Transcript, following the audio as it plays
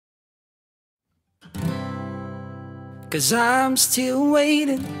'Cause I'm still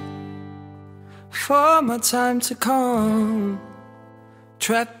waiting for my time to come,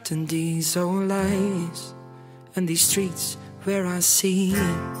 trapped in these old lies and these streets where I see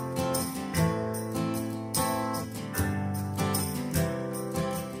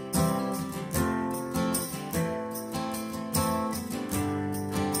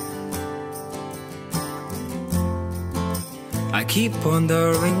I keep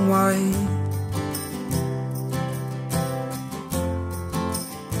wondering why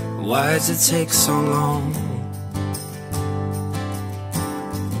does it take so long?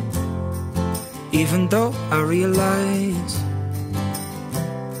 Even though I realize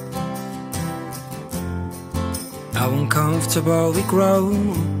how uncomfortable we grow,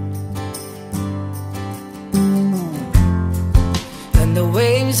 and the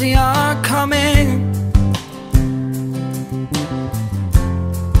waves they are coming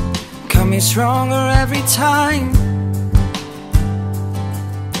stronger every time,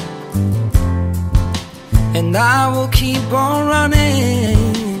 and I will keep on running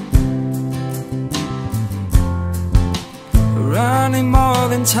more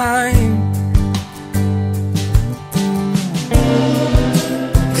than time.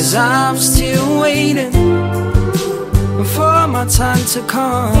 'Cause I'm still waiting for my time to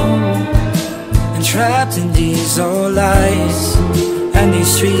come, and trapped in these old lies and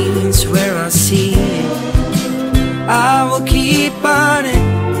these streets where I see I will keep burning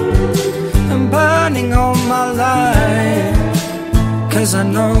and burning all my life. 'Cause I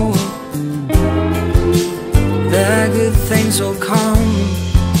know that good things will come.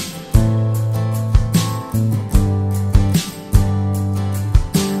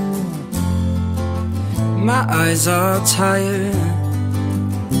 My eyes are tired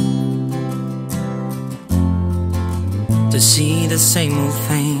to see the same old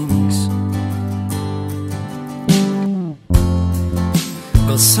things.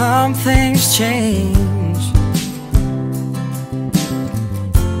 Well, some things change,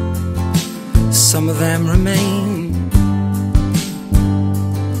 some of them remain,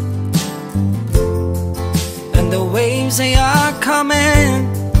 and the waves they are coming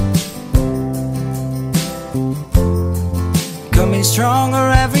stronger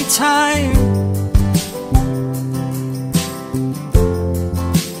every time,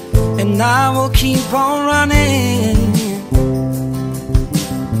 and I will keep on running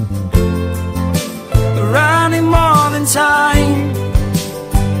more than time.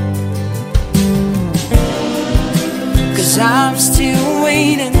 'Cause I'm still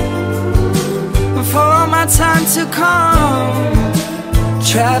waiting for my time to come,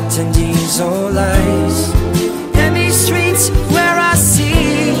 trapped in these old lies and these streets where I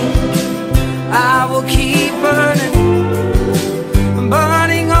see I will keep burning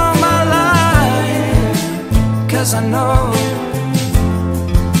all my life. 'Cause I know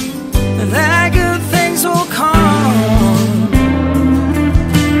that good things will come.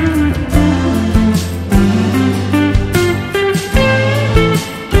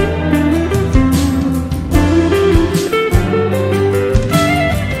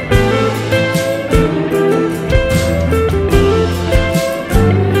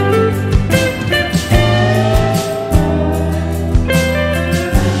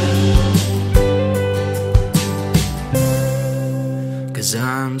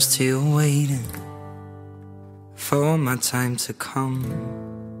 I'm still waiting for my time to come,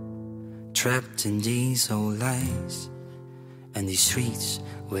 trapped in these old lies and these streets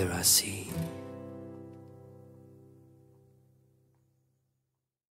where I see